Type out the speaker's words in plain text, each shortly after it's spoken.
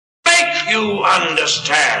you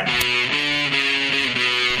understand.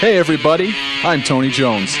 Hey everybody, I'm Tony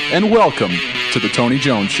Jones, and welcome to the Tony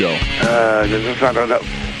Jones Show. It's not enough.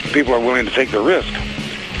 People are willing to take the risk.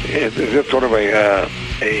 It's sort of a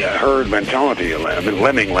herd mentality, a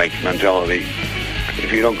lemming-like mentality.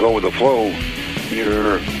 If you don't go with the flow,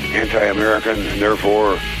 you're anti-American and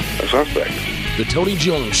therefore a suspect. The Tony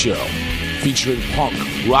Jones Show, featuring punk,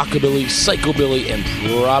 rockabilly, psychobilly, and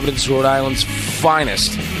Providence, Rhode Island's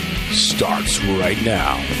finest, starts right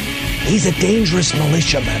now. He's a dangerous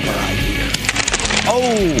militia member, I hear.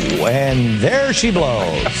 Oh, and there she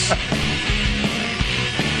blows.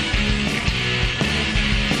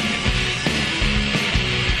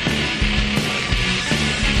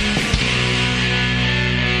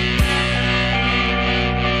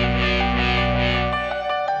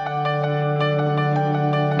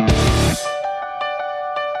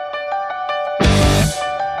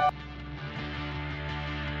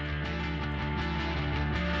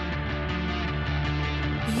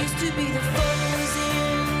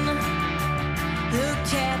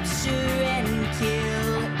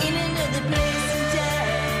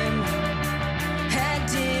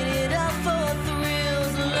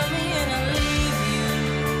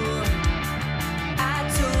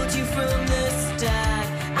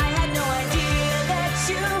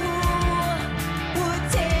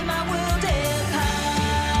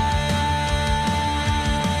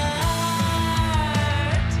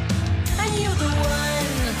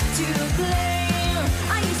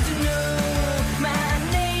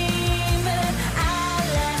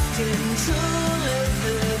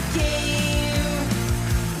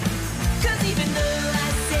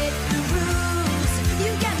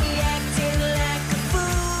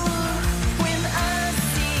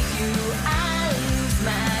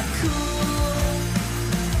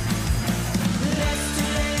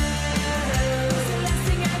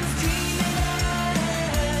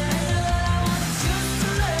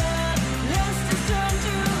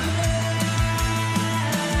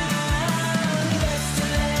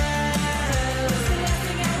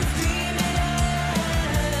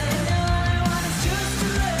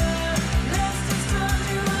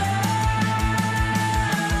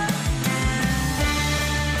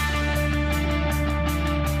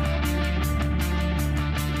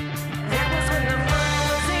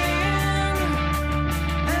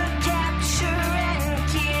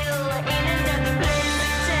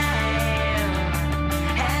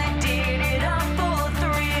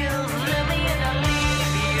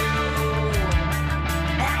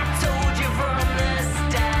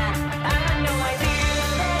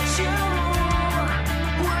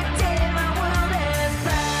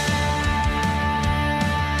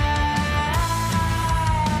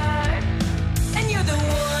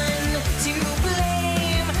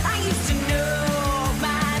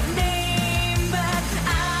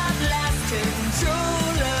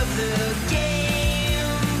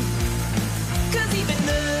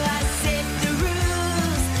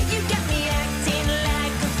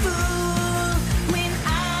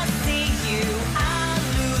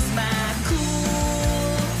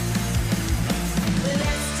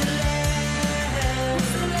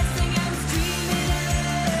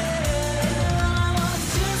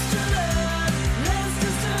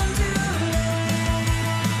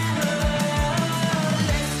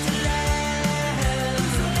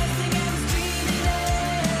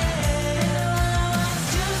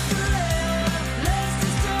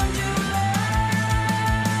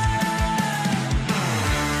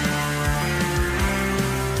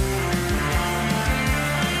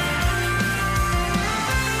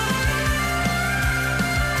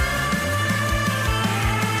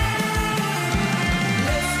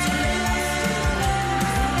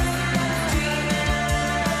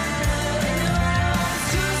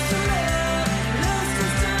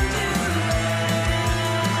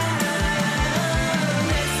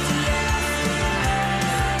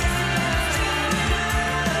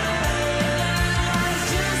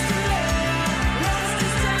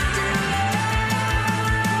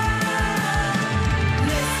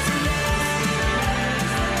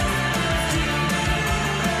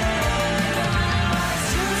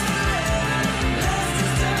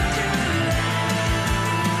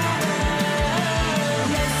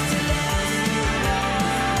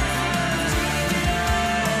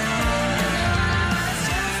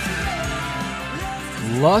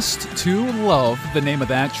 Lust to Love, the name of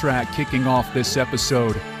that track, kicking off this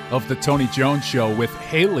episode of The Tony Jones Show with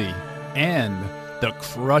Haley and The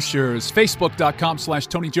Crushers.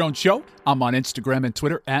 Facebook.com/Tony Jones Show. I'm on Instagram and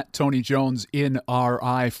Twitter at Tony Jones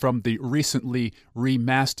NRI from the recently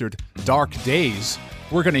remastered Dark Days.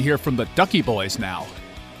 We're going to hear from the Ducky Boys now.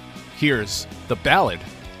 Here's The Ballad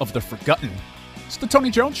of the Forgotten. It's the Tony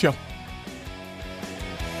Jones Show.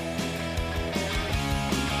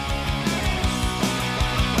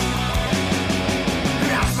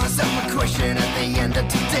 Ask myself a question at the end of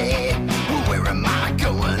today. Where am I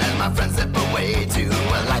going as my friends slip away to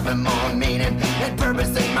a life of more meaning and purpose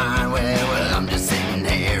than mine? Well, I'm just sitting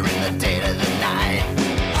here in the dead of the night.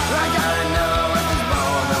 I gotta know if there's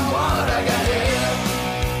more than what I got here.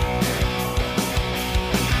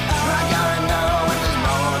 I gotta know if there's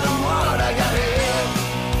more than what I got here.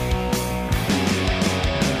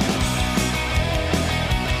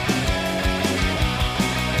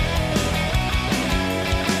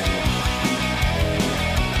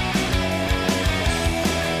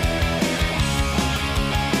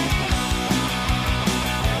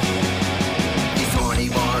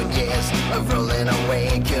 Of rolling away,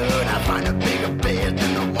 could I find a bigger bed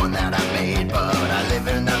than the one that I made? But I live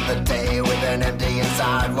another day with an empty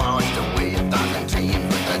inside, washed away 1,000 dreams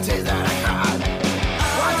with the tears that I cried.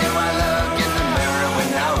 Why do I look in the mirror when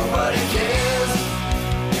nobody cares?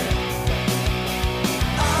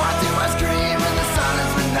 Why do I scream in the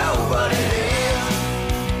silence when nobody hears?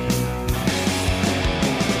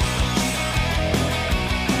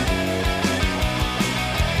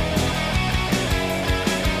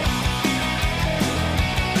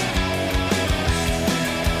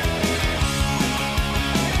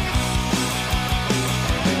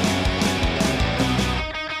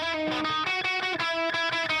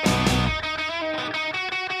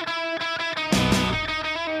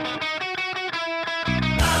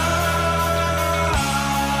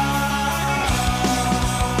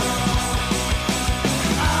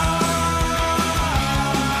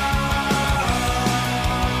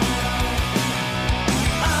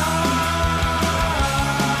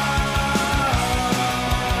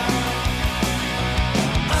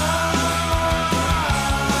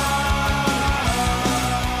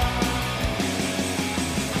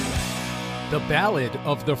 Ballad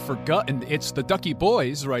of the Forgotten. It's the Ducky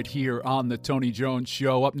Boys right here on the Tony Jones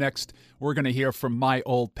Show. Up next, we're going to hear from my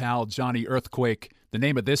old pal, Johnny Earthquake. The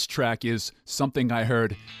name of this track is something I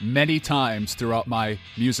heard many times throughout my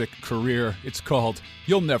music career. It's called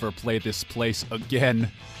You'll Never Play This Place Again.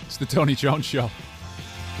 It's the Tony Jones Show.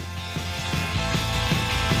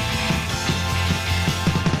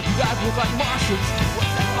 You guys look like Martians. What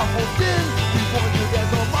the awful thing? Before you get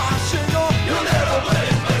the Martian, you'll never play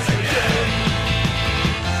this place again.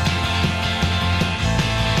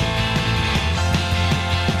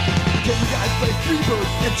 Can you guys play Freebird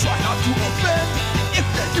and try not to offend? If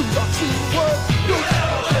they do not see the word, you'll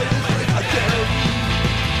never play this place again.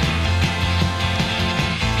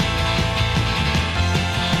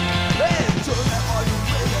 And turn that audio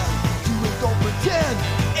to it, don't pretend.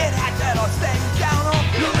 It had that on staying down on.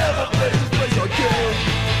 You'll never play this place again.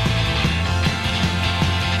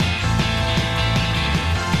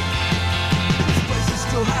 This place is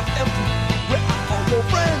still half empty. Where are all your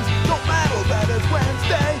friends? Don't matter that it's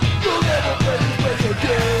Wednesday. You'll never play this place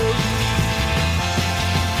again.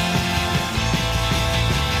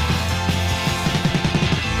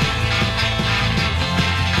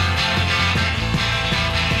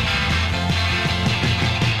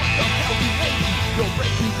 What the hell you hate? You're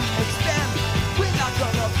breaking the extend. We're not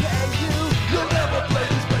gonna pay you. You'll never play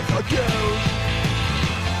this place again.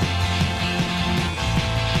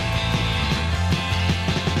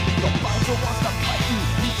 The bouncer wants to fight you.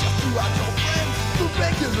 He just threw out your friends. The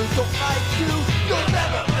regulars don't like you. You'll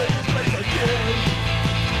never play this place again.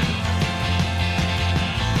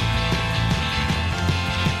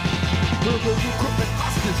 Murder you crooked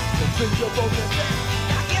hostage and think you're broken down.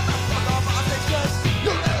 Now get the fuck off our stage, 'cause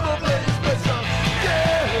you'll never play this place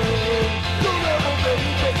again. You'll never play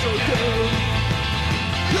this place again.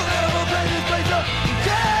 You'll never play this place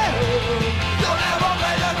again. You'll never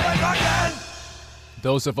play this place again.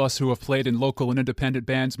 Those of us who have played in local and independent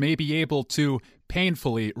bands may be able to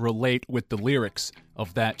painfully relate with the lyrics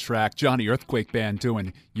of that track. Johnny Earthquake Band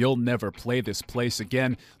doing You'll Never Play This Place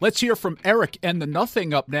Again. Let's hear from Eric and the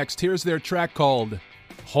Nothing up next. Here's their track called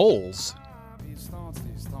Holes. These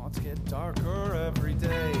thoughts get darker every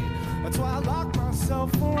day. That's why I lock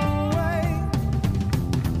myself away.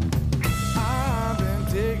 I've been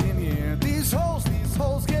digging here. These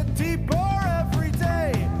holes get deeper every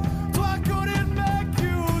day. So I couldn't make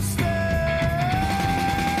you stay.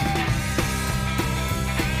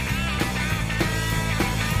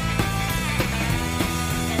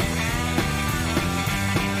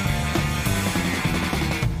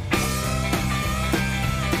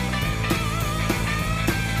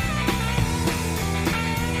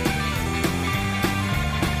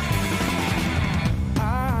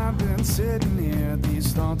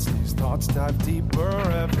 thoughts dive deeper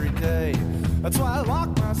every day. That's why I lock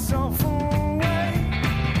myself away.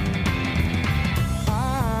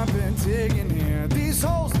 I've been digging here. These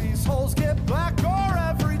holes get blacker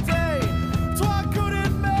every day. That's why I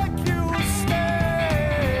couldn't make you stay.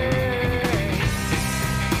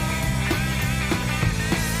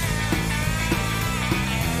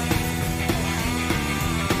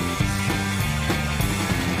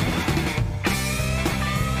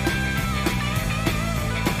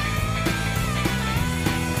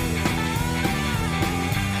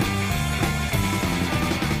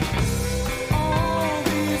 All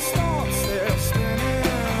these thoughts, they're spinning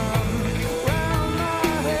round my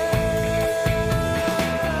head.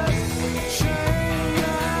 Shame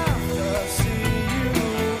to have to see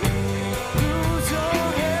you lose your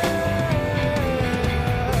head.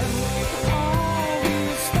 All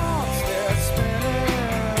these thoughts, they're spinning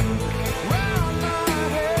round my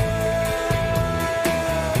head.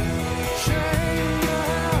 Shame to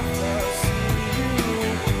have to see you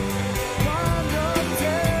wind up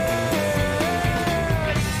dead.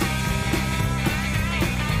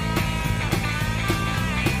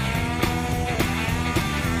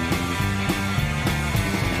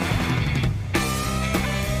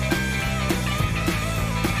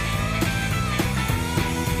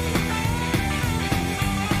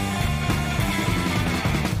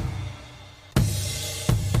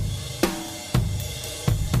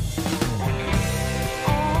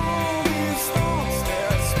 All these thoughts,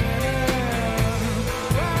 they're spinning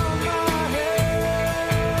round my head.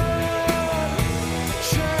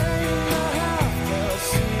 Shame to have to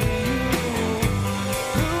see you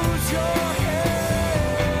lose your head.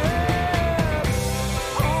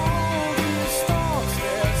 All these thoughts,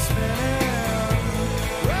 they're spinning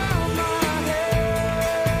round my head.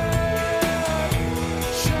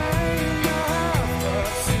 Shame to have to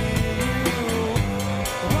see you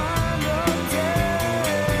wind up dead.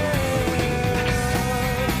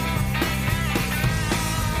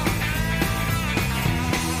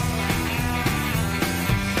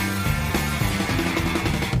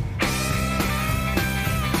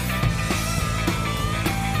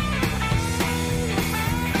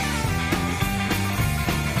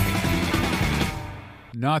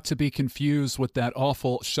 Not to be confused with that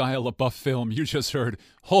awful Shia LaBeouf film you just heard,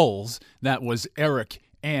 Holes. That was Eric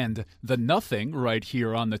and The Nothing right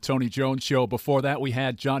here on the Tony Jones Show. Before that, we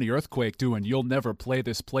had Johnny Earthquake doing You'll Never Play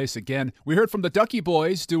This Place Again. We heard from the Ducky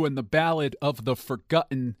Boys doing The Ballad of the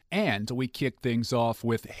Forgotten. And we kicked things off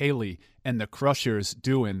with Haley and the Crushers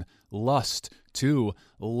doing Lust to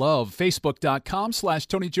Love.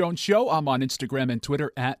 Facebook.com/Tony Jones Show. I'm on Instagram and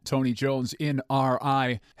Twitter at Tony Jones in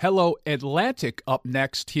RI. Hello Atlantic up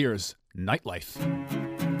next. Here's Nightlife.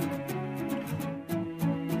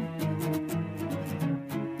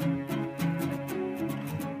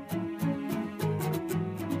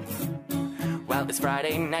 Well, it's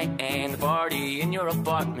Friday night and the party in your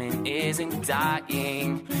apartment isn't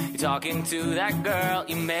dying. You're talking to that girl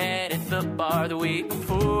you met at the bar the week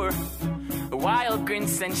before. A wild grin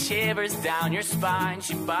sends shivers down your spine.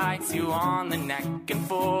 She bites you on the neck, and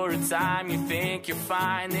for a time you think you're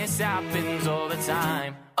fine. This happens all the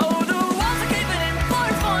time. Oh, the walls are keeping in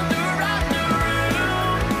floors falling throughout the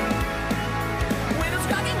room. Windows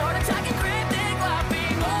cracking, heart attack, and cryptic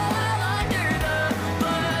laughing all while under the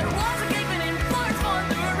blood. Walls are keeping in floors falling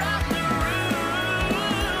throughout the room.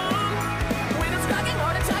 Windows cracking,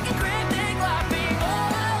 heart attack, and cryptic laughing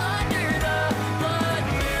all while under the blood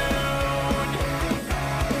moon.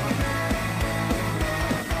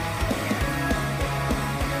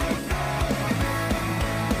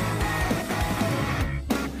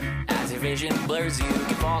 As your vision blurs, you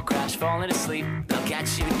can fall, crash, falling asleep. They'll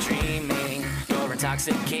catch you dreaming. Your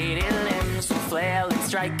intoxicated limbs will flail and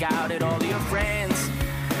strike out at all your friends.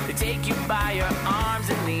 They take you by your arms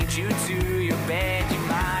and lead you to your bed. You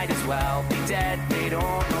might as well be dead. They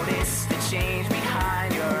don't notice the change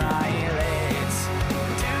behind your eyelids.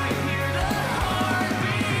 Do you hear the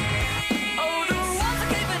heartbeat? Oh, the walls are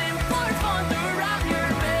caving in, floors falling throughout your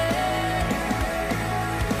bed.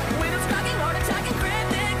 Windows cracking, heart attack, and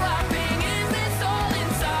cryptic laughing. Is this all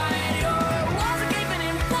inside? Your walls are caving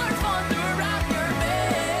in, floors falling throughout your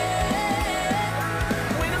bed.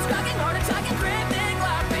 Windows cracking, heart attack, and cryptic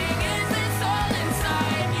laughing. Is this all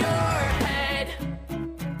inside your head?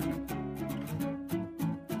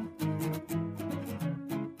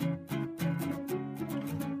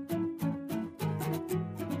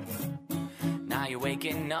 Now you're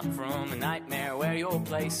waking up from a nightmare where your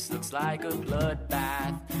place looks like a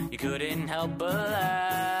bloodbath. You couldn't help but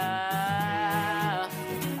laugh.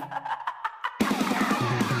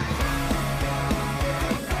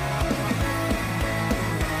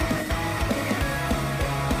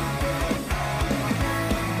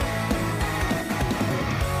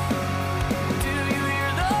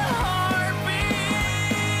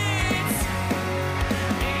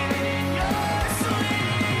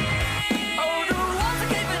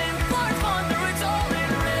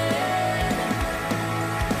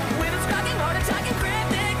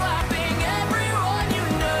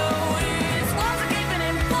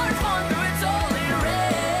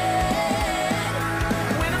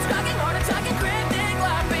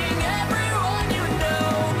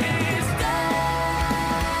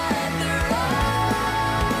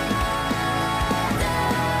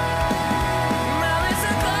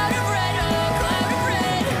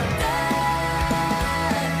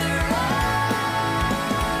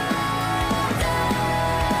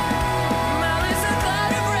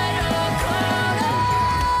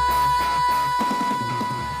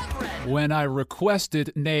 when I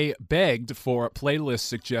requested, nay, begged for playlist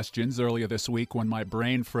suggestions earlier this week when my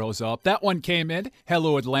brain froze up. That one came in,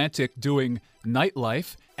 Hello Atlantic doing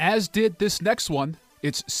Nightlife, as did this next one.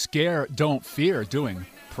 It's Scare, Don't Fear doing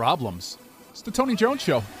Problems. It's the Tony Jones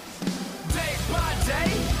Show. Day by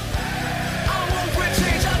day, I won't quit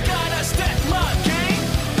change, I gotta step my game.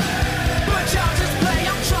 But y'all just play,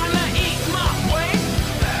 I'm trying to eat my way.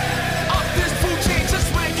 Up this food chain, just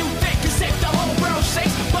when you think you set the whole world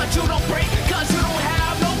shakes, but you don't break, cause you don't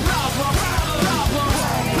have no problem. Problems,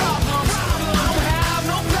 problems, I don't have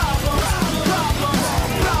no problems. Problems,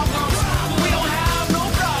 problems, we don't have no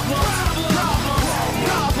problems. Problems,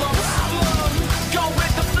 problems, go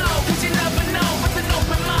with the flow, cause you never know, with an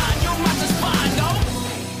open mind, you might just find, no?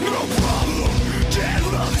 No problem, can't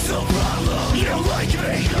love is no problem. You don't like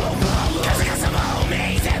me, no problem. Cause I got some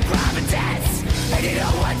homies and Providence, and you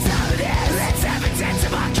know what time it is. It's evidence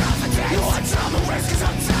of my confidence. You want some risk cause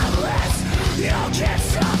I'm timeless. You can't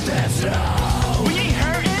stop this, no. We ain't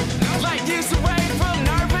hurting, like years away from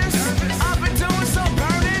nervous. I've been doing some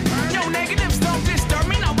burning. Yo, negatives don't disturb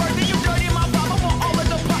me. Not worth it, you dirty my baba for all of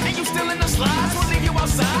the pot and you still in the slides. We'll leave you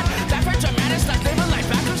outside. That hurt your man, it's like living life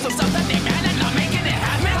backwards. So something they mad and not making it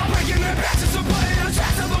happen. I'm breaking the patches, so put it on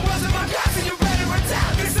tracks. Other words in my past and you better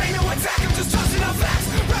attack. This ain't no attack, I'm just trusting on facts.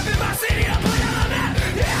 Rapping my city, I put it on that,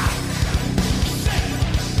 yeah.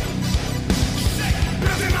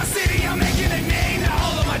 Building my city, I'm making a name. Now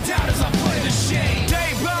all of my doubters I'm putting to shame.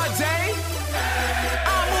 Day by day,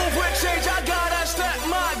 I move with change, I gotta step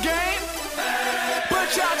my game. But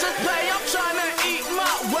y'all just play, I'm trying to eat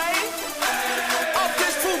my way. Up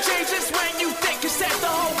this food chain, just when you think you set the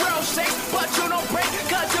whole world shake, but you don't break,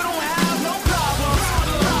 cause you don't have no problems.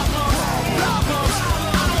 Problems, problems,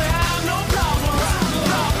 I don't have no problems.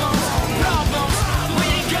 Problems, problems, we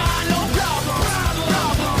ain't got no problems.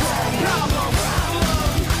 Problems, problems,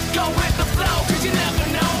 go with the flow, cause you never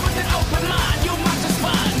know, with an open mind, you might just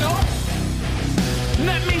find, no?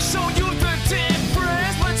 Let me show you the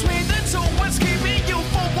difference between the two. What's keeping you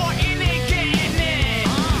from wanting and getting it?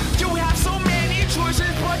 You have so many choices,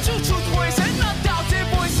 but you choose poison. Not doubted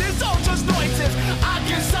voices, or just noises. I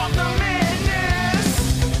can stop the madness.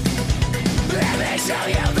 Let me show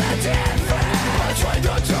you the difference between the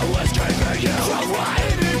two. What's keeping you from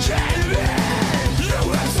wanting and getting it? You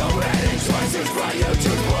have so many choices, but you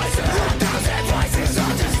choose poison. Not doubted voices,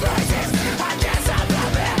 or just noises. I can stop the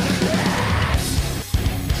madness.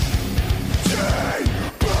 Day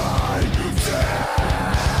by day,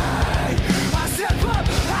 I step up,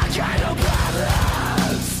 I got no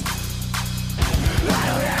problems. I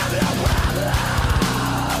don't have no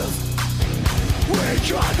problems. We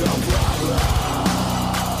got no problems.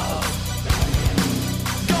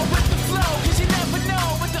 Go with the flow, cause you never know.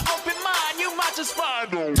 With the open mind, you might just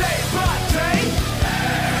find them. Day by day,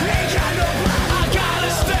 ain't got no problem. I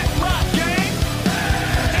gotta step my game.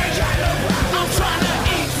 Ain't got no problem. I'm trying to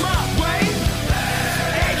eat my way.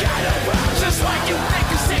 Ain't got no problem. Just like you think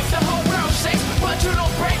you shake, the whole world shakes, but you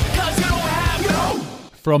don't break, cause you don't have no.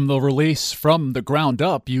 From the release From the Ground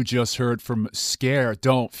Up, you just heard from Scare,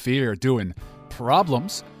 Don't Fear doing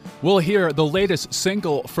Problems. We'll hear the latest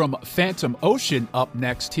single from Phantom Ocean up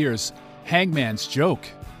next. Here's Hangman's Joke.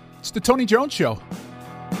 It's the Tony Jones Show.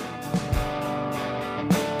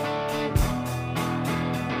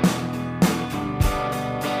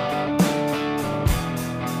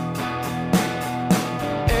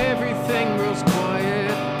 Everything grows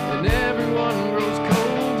quiet and everyone grows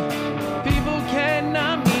cold. People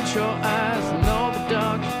cannot meet your eyes and all the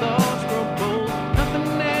dark thoughts grow bold.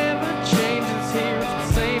 Nothing ever changes here, it's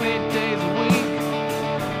the same 8 days a week.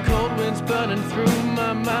 Cold winds burning through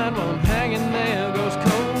my mind while I'm hanging there, goes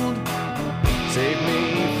cold. Save me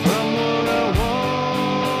from what I want.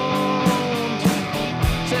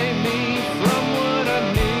 Save me from what I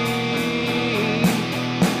need.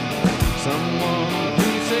 Someone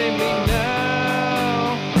please save me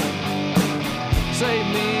now. Save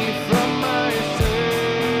me from myself.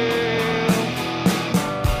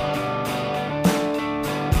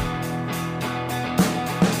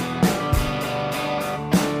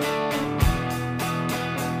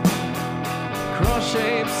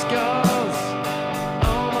 Cross-shaped scars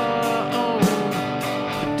on my own,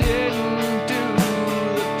 but didn't do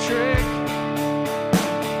the trick.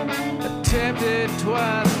 Attempted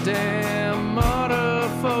twice, damn martyr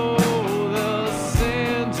for the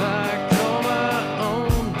sins I call my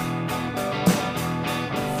own.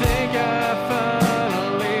 Think I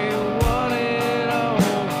finally won it all.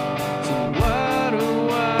 So why do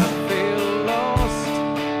I feel lost?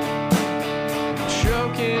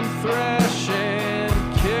 Choking, thrashing,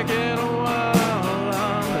 kicking while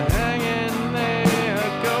I'm hanging there,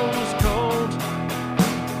 goes cold.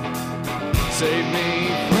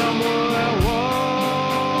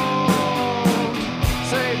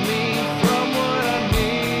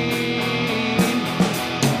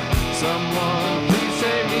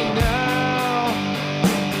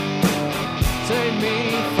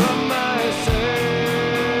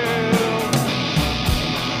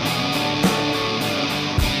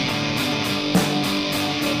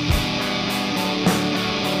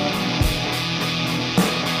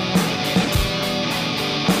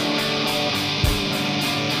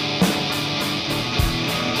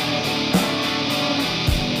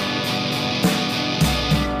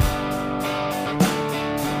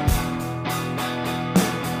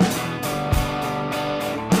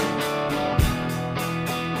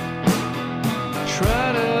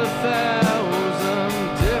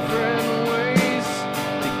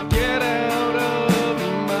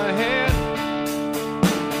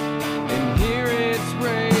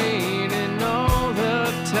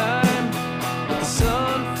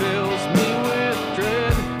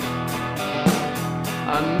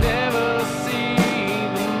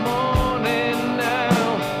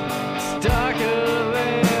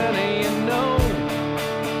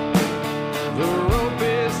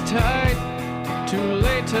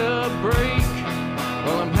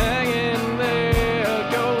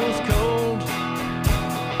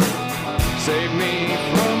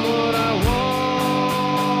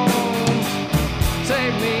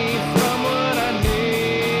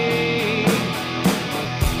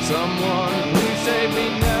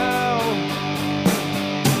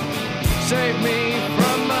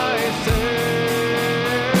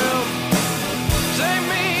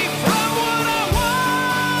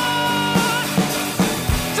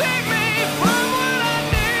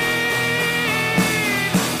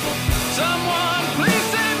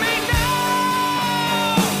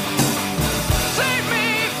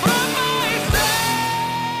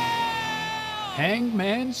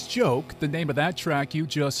 Nice Joke, the name of that track you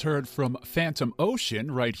just heard from Phantom Ocean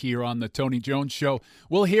right here on The Tony Jones Show.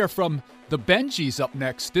 We'll hear from the Benjis up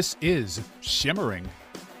next. This is Shimmering.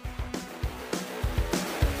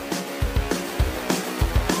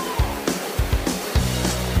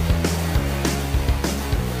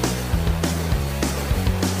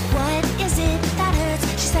 What is it that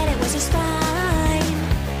hurts? She said it was her spine.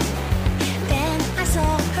 Then I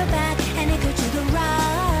saw her back and it go to the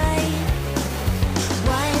right.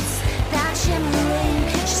 What's that shimmering?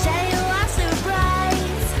 She said it was so bright.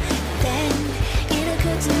 Then it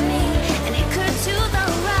occurred to me and it could to the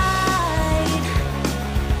right.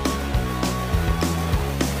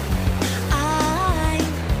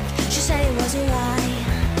 She said it was alright.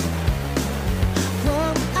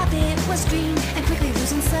 Woke up, it was green and quickly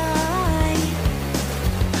losing sight.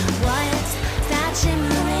 What's that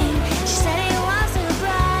shimmering? She said it was so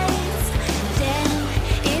bright. Then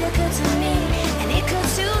it occurred to me and it could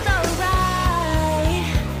to the right.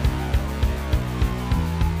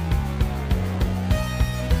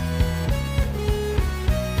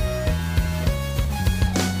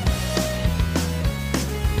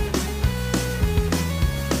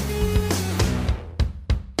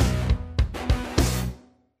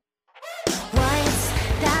 What's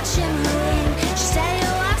that shimmering? She said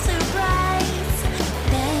it was so bright.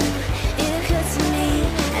 Then it occurred to me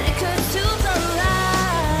and it could to the right.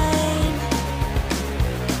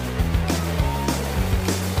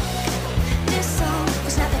 This song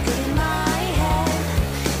was not that good in my head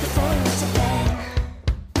before we went to bed.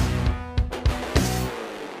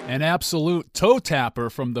 An absolute toe tapper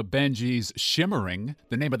from the Benjis, Shimmering.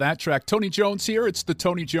 The name of that track. Tony Jones here. It's the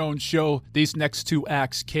Tony Jones Show. These next two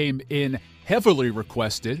acts came in heavily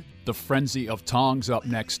requested. The Frenzy of Tongs up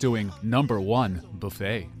next doing number one,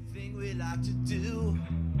 Buffet. Thing we like to do.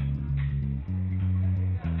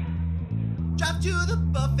 Drive to the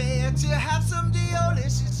buffet to have some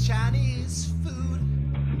delicious Chinese food.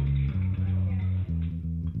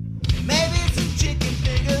 Maybe some chicken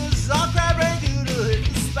fingers or crab rangoon in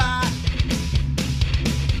the spot.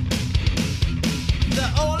 The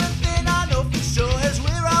only thing I know for sure is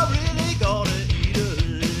we're all really gonna eat a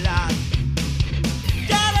lot.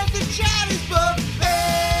 Down at the Chinese buffet,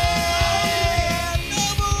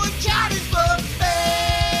 number one Chinese buffet.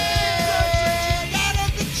 Down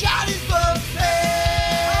at the Chinese buffet,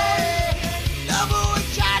 number one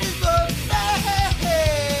Chinese buffet.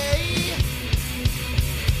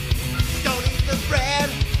 Don't eat the bread,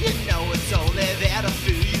 you know it's only there to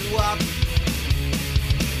fill you up.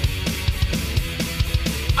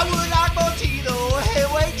 I would like more Tito. Hey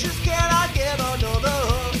waitress, can I get another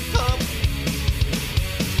cup?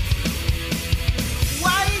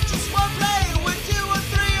 Why eat just one plate when 2 or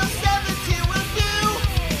 3 or 17 will do?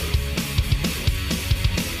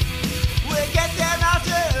 We get there nice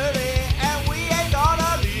and early and we ain't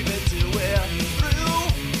gonna leave it till we're through.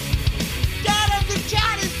 Down at the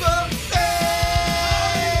Chinese buffet,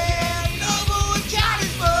 number one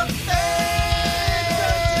Chinese buffet.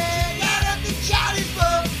 Down at the Chinese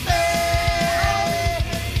buffet,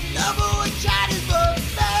 number one Chinese buffet.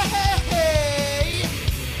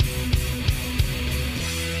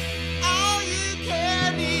 All you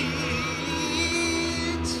can eat.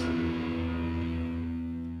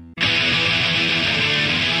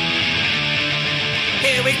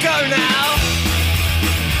 Here we go now.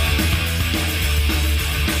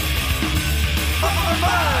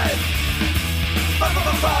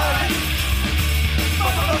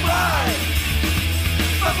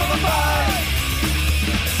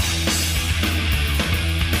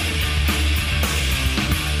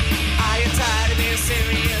 Are you tired of being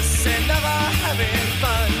serious and never having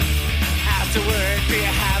fun? After work, do you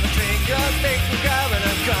have a drink or think of grabbing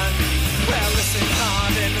a gun? Well, listen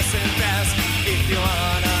hard and listen fast if you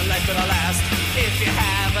want a life that'll last. If you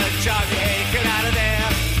have a job you hate, get out of there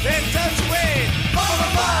and touch away.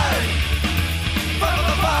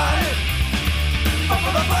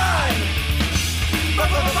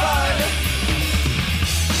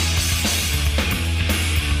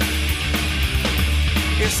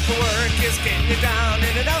 It's the work is getting you down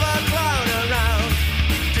and another clown around.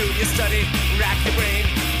 Do you study, rack your brain?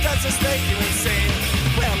 Does this make you insane?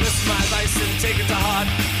 Well, listen my advice and take it to heart.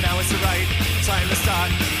 Now it's the right time to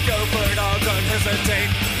start. Go for it all, don't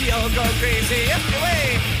hesitate. You'll go crazy if you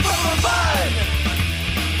wait.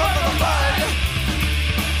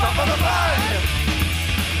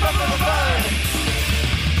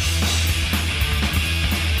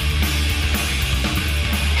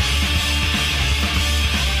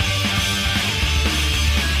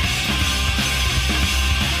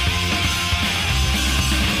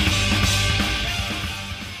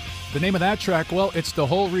 The name of that track, well, it's the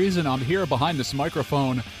whole reason I'm here behind this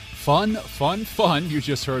microphone. Fun, fun, fun. You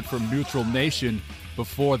just heard from Neutral Nation.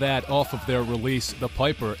 Before that, off of their release, The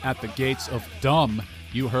Piper at the Gates of Dumb,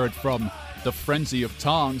 you heard from The Frenzy of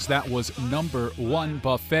Tongs. That was Number One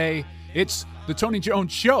Buffet. It's The Tony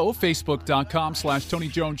Jones Show, Facebook.com/Tony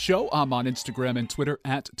Jones Show. I'm on Instagram and Twitter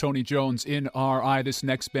at Tony Jones in RI. This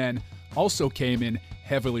next band also came in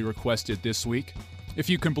heavily requested this week. If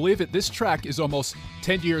you can believe it, this track is almost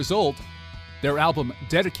 10 years old. Their album,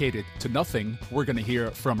 Dedicated to Nothing, we're going to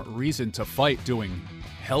hear from Reason to Fight doing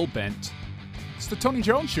Hellbent. It's The Tony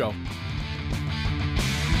Jones Show.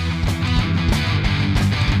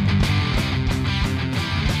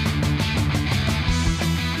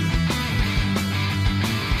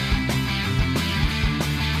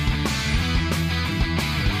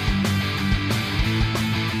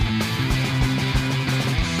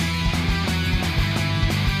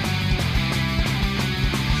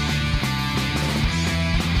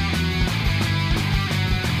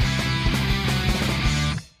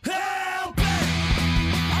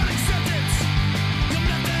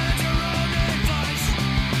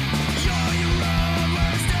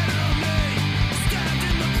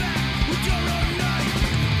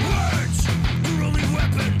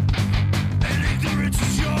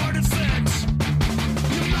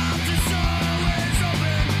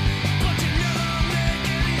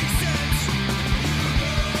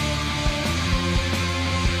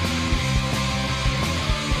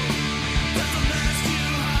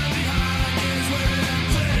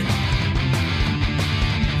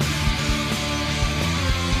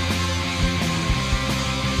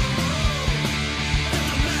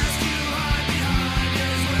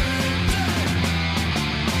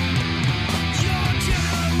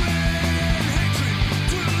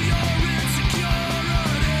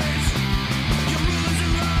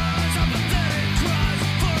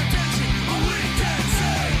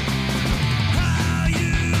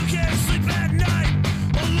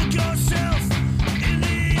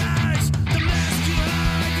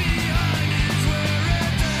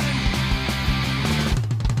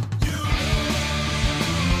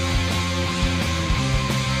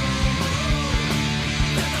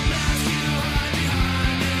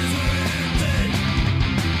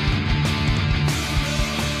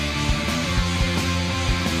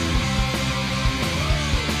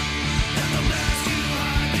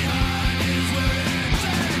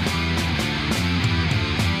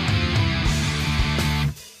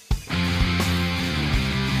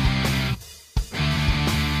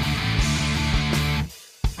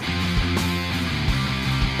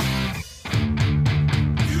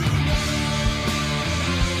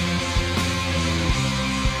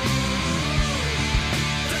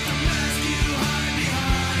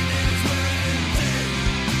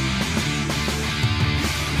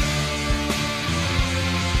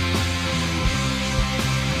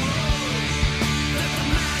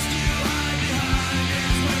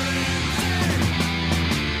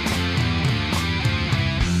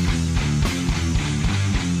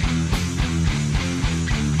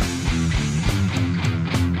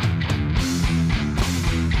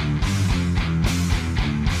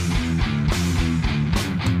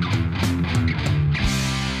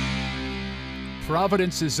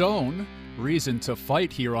 Providence's own Reason to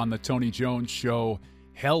Fight here on the Tony Jones Show.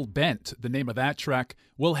 Hellbent, the name of that track.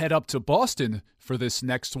 We'll head up to Boston for this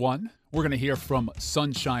next one. We're going to hear from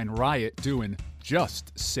Sunshine Riot doing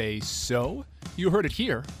Just Say So. You heard it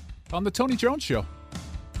here on the Tony Jones Show.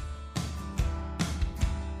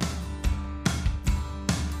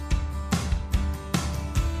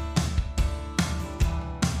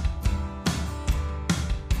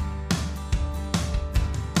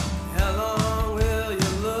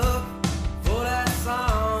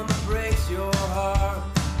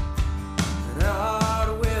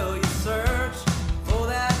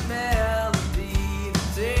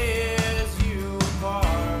 Tears you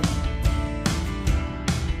apart.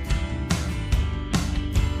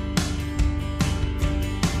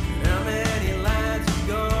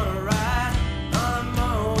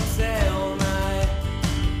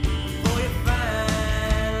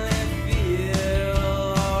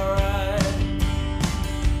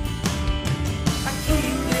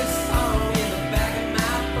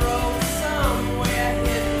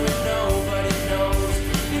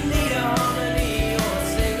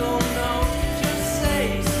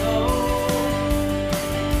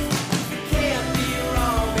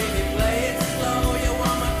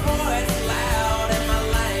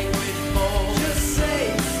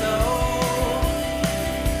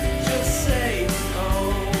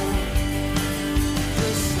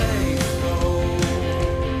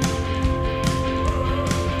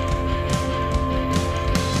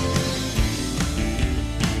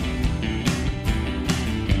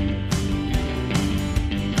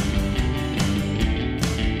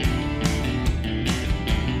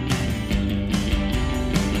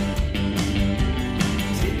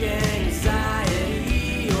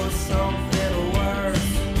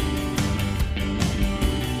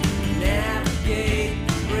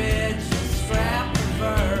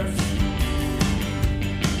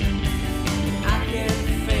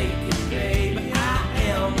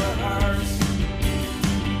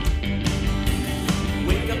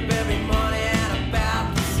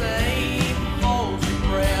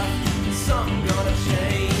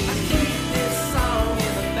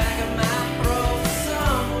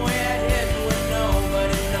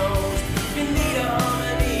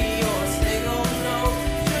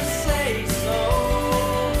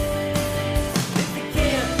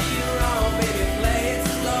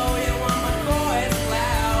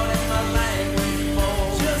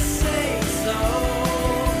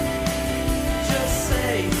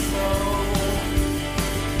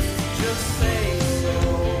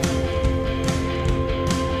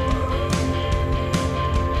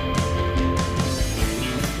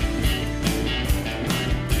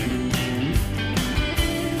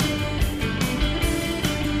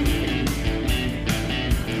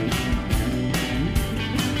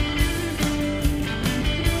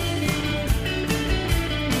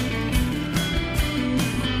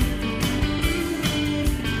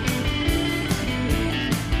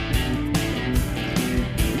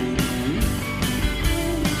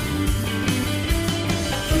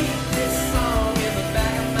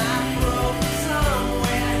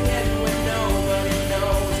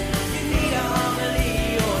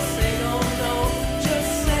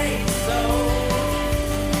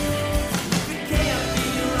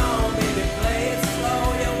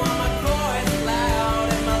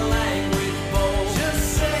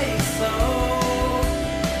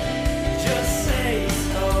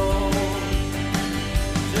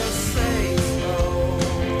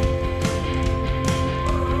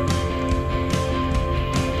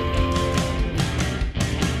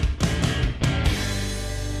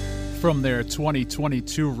 From their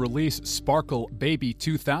 2022 release, Sparkle Baby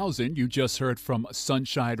 2000, you just heard from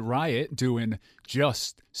Sunshine Riot doing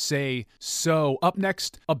Just Say So. Up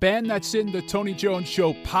next, a band that's in the Tony Jones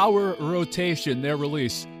Show Power Rotation, their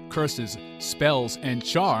release, Curses, Spells, and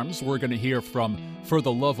Charms. We're going to hear from For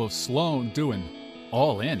the Love of Sloan doing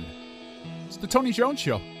All In. It's the Tony Jones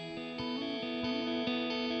Show.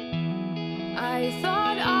 I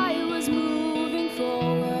thought I was moving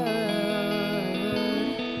forward,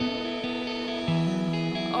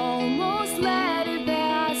 almost let it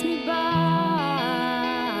pass me by.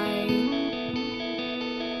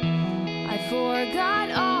 I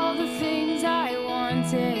forgot all the things I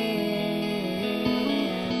wanted.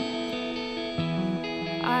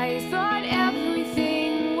 I thought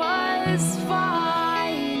everything was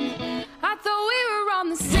fine. I thought we were on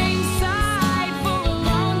the same side for a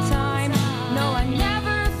long time. No, I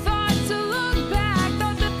never thought to look back.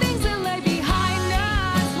 Thought the things that lay behind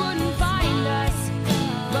us wouldn't find us.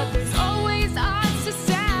 But there's always odds to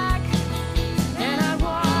stack, and I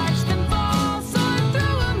watched them fall, sort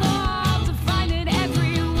through them all to find that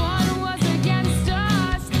everyone was against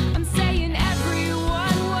us. I'm saying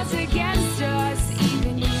everyone was against us,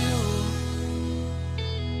 even you.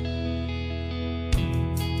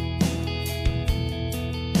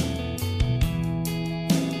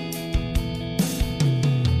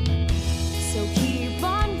 So keep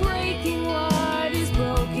on breaking what is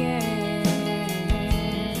broken,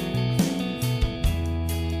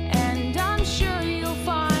 and I'm sure you'll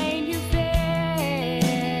find your fix.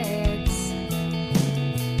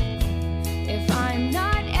 If I'm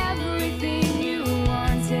not everything you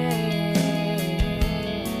wanted,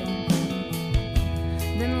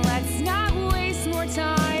 then let's not waste more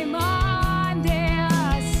time on this.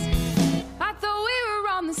 I thought we were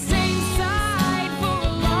on the same side for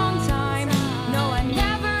a long time. No, I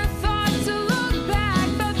never thought to look back.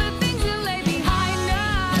 Thought the things that lay behind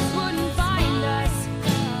us wouldn't find us.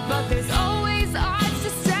 But there's always odds to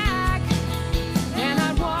stack, and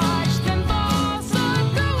I watched them fall,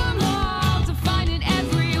 sort through them all to find that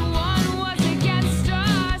everyone was against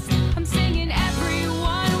us. I'm singing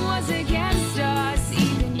everyone was against us,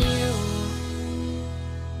 even you.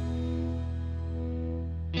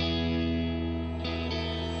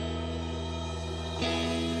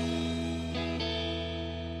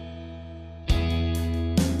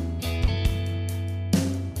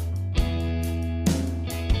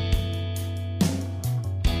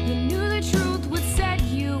 You knew the truth would set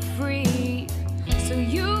you free, so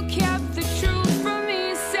you kept the truth from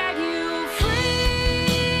me, set you free.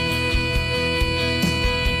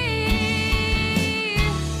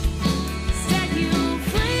 Set you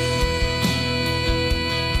free.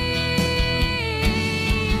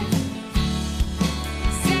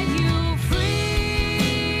 Set you free.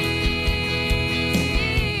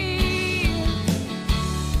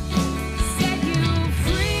 Set you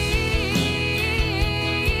free,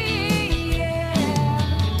 yeah.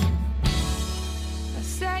 I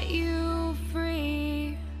set you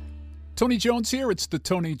free. Tony Jones here. It's the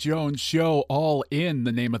Tony Jones Show. All In,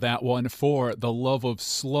 the name of that one, For the Love of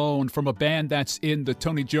Sloan. From a band that's in the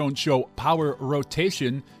Tony Jones Show Power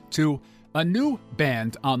Rotation to a new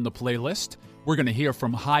band on the playlist. We're going to hear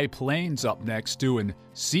from High Plains up next doing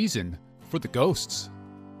Season for the Ghosts.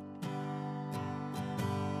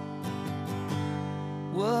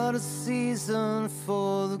 What a season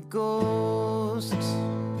for the ghosts.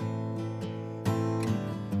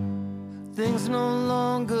 Things no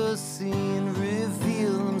longer seen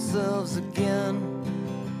reveal themselves again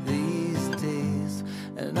these days.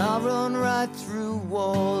 And I'll run right through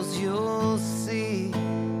walls, you'll see,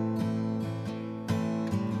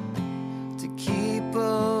 to keep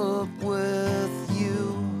up with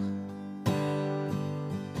you.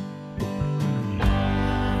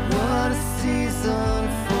 What a season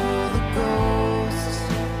for the ghosts.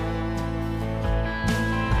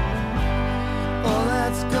 All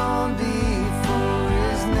that's gone before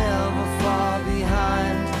is never far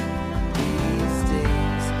behind these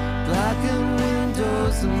days. Blackened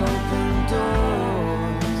windows and open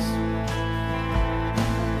doors,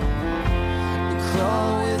 they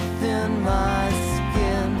crawl within my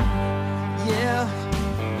skin. Yeah,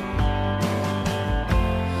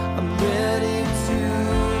 I'm ready to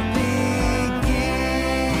begin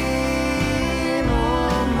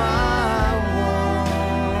all my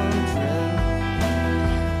wandering.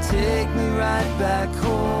 Take me right back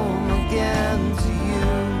home again to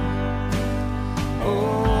you.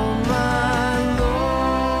 Oh my Lord,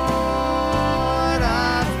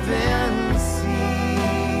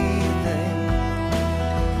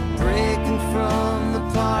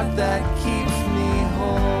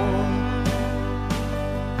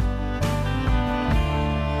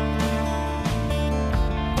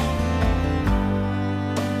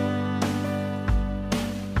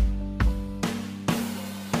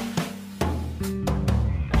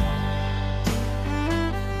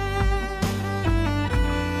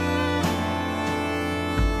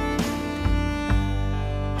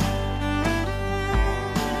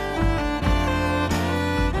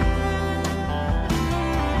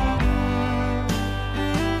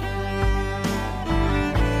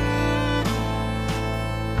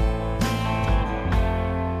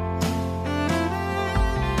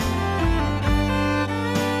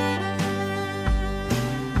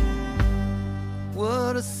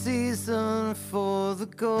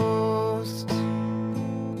 ghost.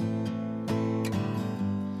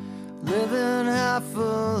 Living half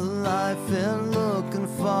a life and looking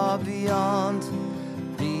far beyond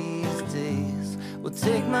these days. Well,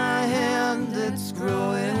 take my hand, it's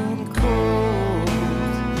growing cold.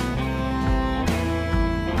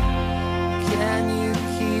 Can you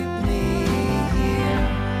keep me here?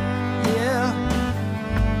 Yeah.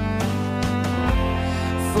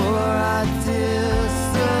 For I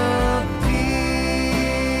disappeared.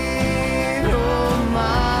 Oh,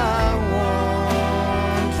 my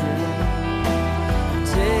wandering.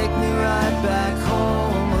 Take me right back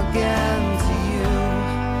home again to you.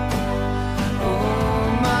 Oh,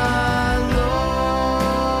 my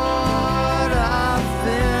Lord.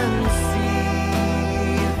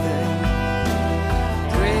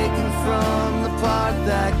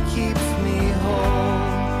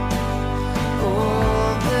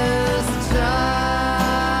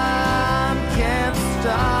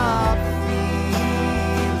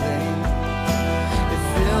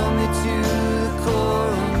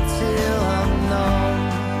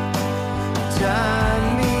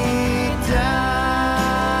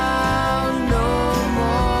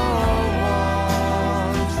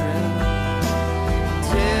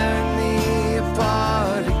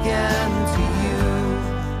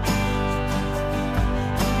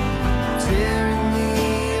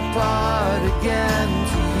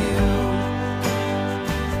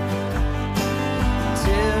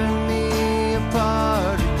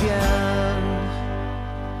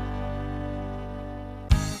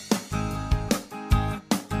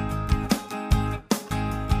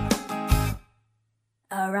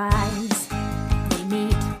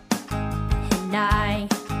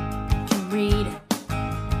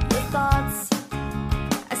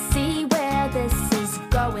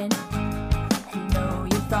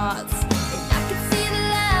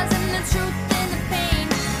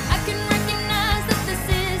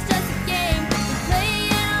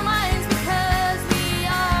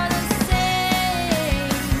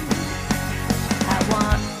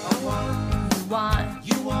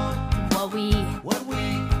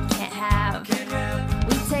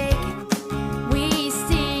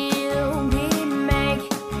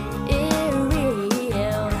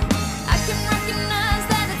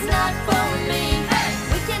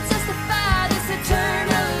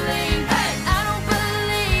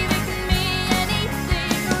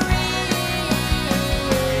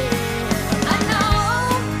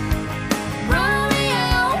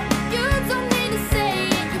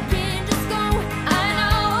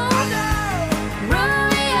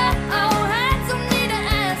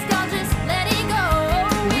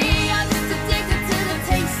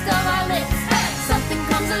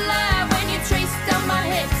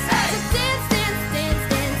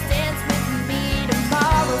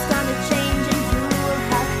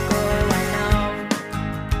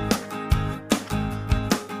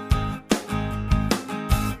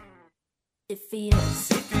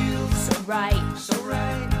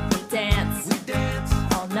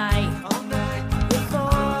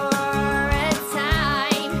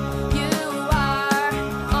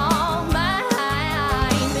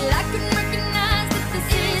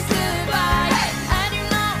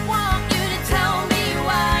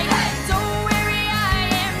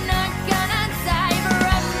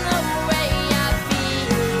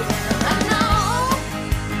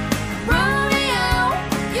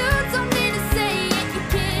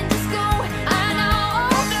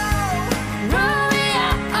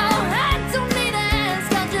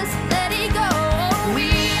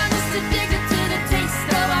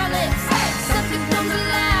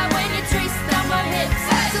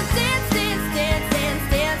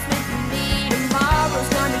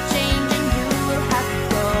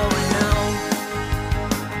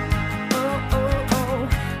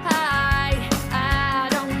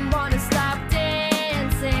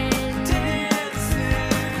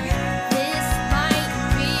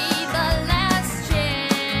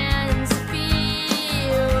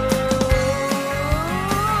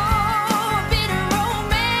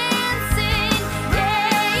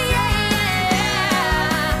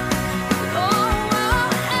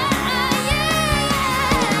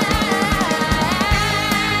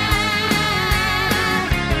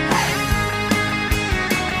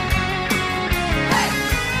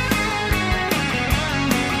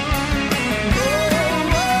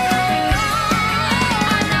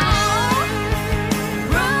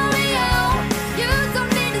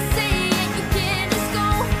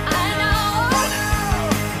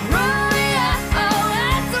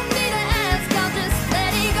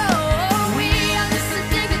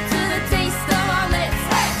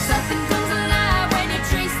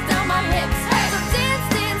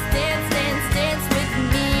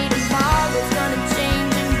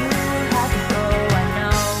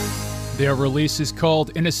 Their release is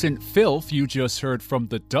called Innocent Filth. You just heard from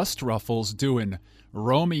the Dust Ruffles doing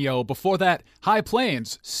Romeo. Before that, High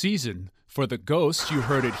Plains, Season for the Ghost. You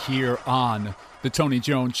heard it here on The Tony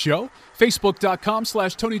Jones Show.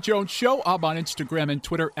 Facebook.com/Tony Jones Show. I'm on Instagram and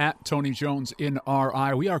Twitter at Tony Jones in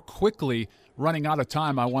RI. We are quickly running out of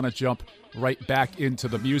time. I want to jump right back into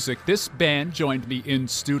the music. This band joined me in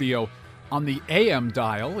studio on the AM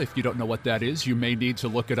dial. If you don't know what that is, you may need to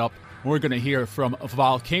look it up. We're going to hear from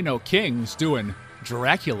Volcano Kings doing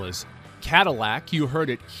Dracula's Cadillac. You heard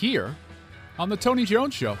it here on The Tony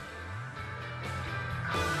Jones Show.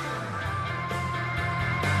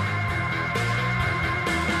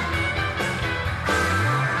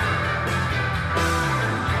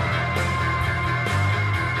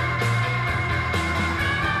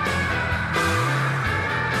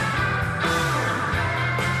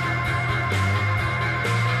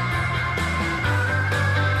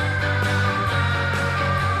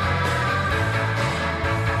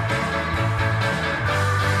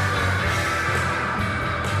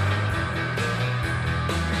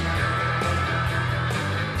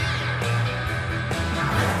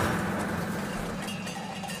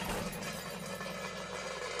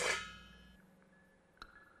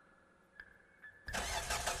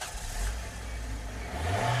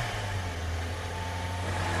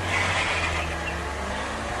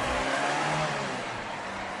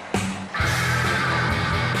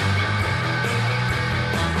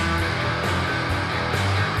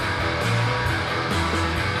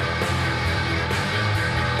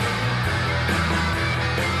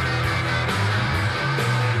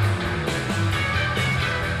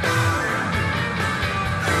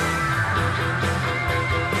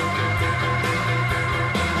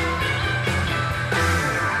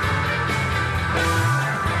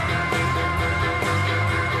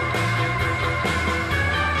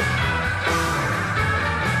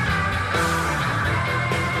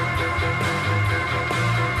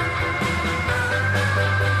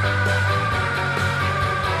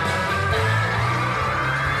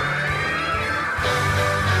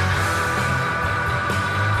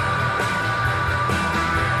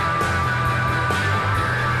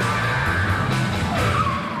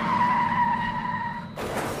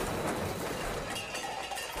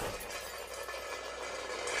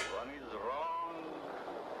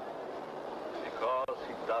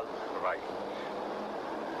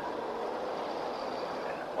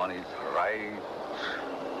 One is right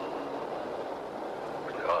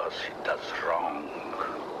because he does wrong.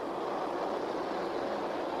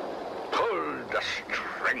 Pull the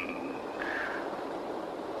string.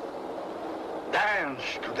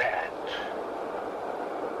 Dance to that.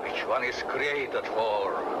 Which one is created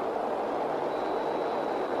for?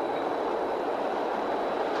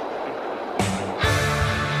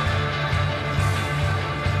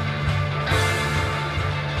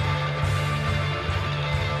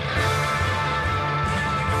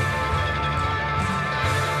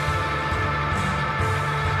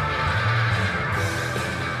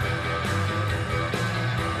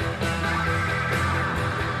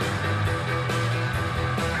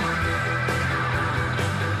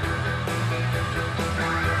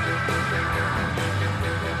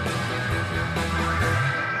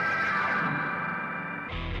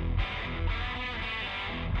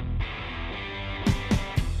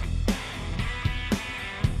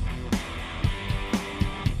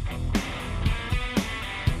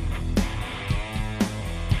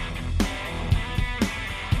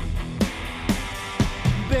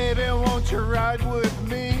 Baby, won't you ride with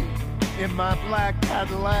me in my black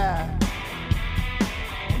Cadillac?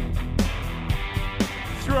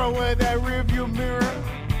 Throw away that rearview mirror,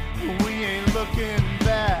 we ain't looking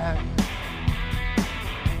back.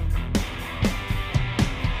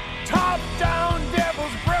 Top down,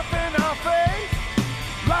 devil's breath in our face.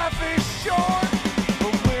 Life is short,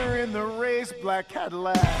 but we're in the race. Black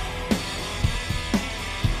Cadillac,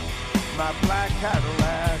 my black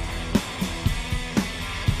Cadillac.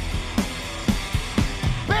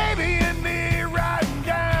 Baby and me riding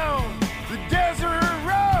down the desert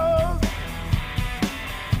road.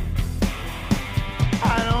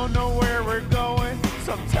 I don't know where we're going.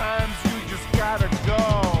 Sometimes you just gotta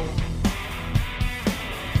go.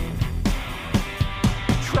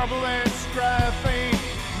 Trouble and strife ain't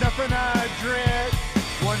nothing I dread.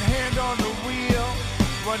 One hand on the wheel,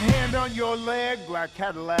 one hand on your leg. Black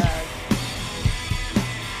Cadillac,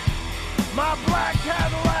 my black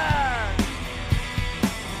Cadillac.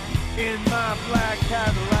 In my black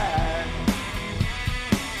Cadillac,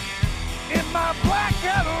 in my black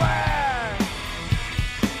Cadillac,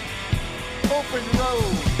 open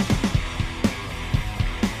road.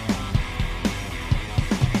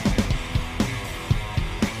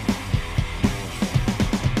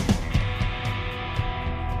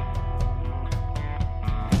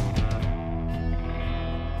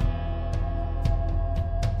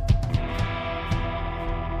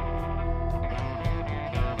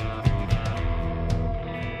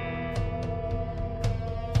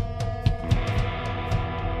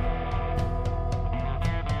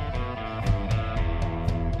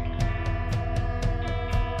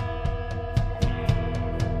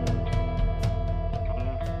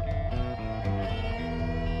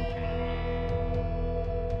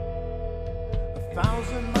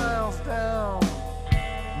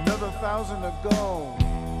 2,000 ago.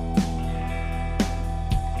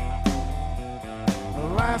 The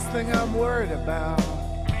last thing I'm worried about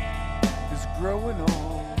is growing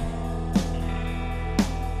old.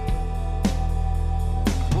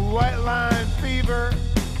 White line fever,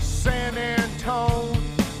 San Antone.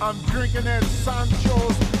 I'm drinking at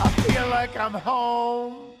Sancho's. I feel like I'm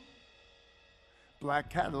home. Black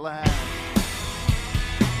Cadillac.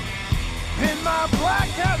 In my black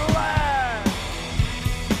Cadillac.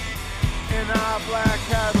 In our black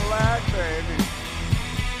Cadillac, baby.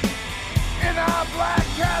 In our black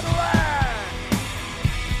Cadillac.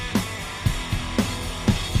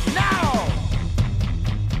 Now!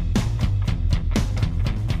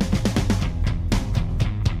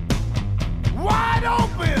 Wide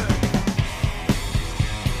open!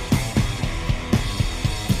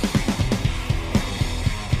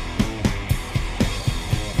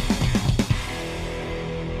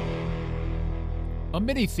 A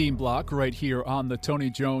mini theme block right here on the Tony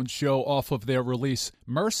Jones Show off of their release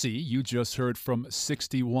Mercy. You just heard from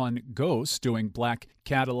 61 Ghosts doing Black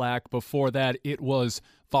Cadillac. Before that, it was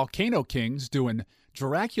Volcano Kings doing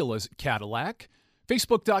Dracula's Cadillac.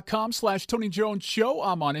 Facebook.com/Tony Jones Show.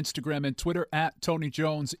 I'm on Instagram and Twitter at Tony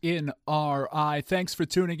Jones in RI. Thanks for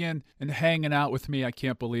tuning in and hanging out with me. I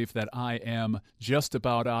can't believe that I am just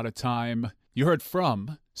about out of time. You heard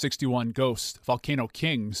from 61 Ghosts, Volcano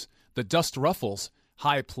Kings, The Dust Ruffles,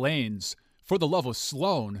 High Plains, For the Love of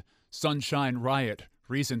Sloan, Sunshine Riot,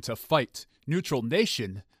 Reason to Fight, Neutral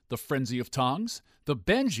Nation, The Frenzy of Tongs, The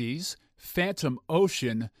Benjis, Phantom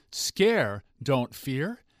Ocean, Scare, Don't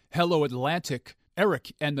Fear, Hello Atlantic,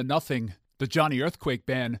 Eric and the Nothing, the Johnny Earthquake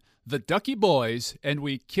Band, the Ducky Boys, and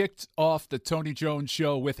we kicked off the Tony Jones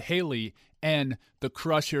Show with Haley and the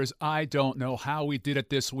Crushers. I don't know how we did it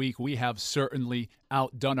this week. We have certainly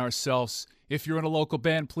outdone ourselves. If you're in a local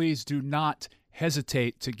band, please do not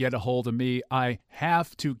hesitate to get a hold of me. I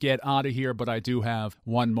have to get out of here, but I do have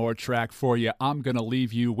one more track for you. I'm going to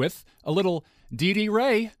leave you with a little Dee Dee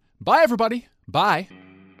Ray. Bye, everybody. Bye.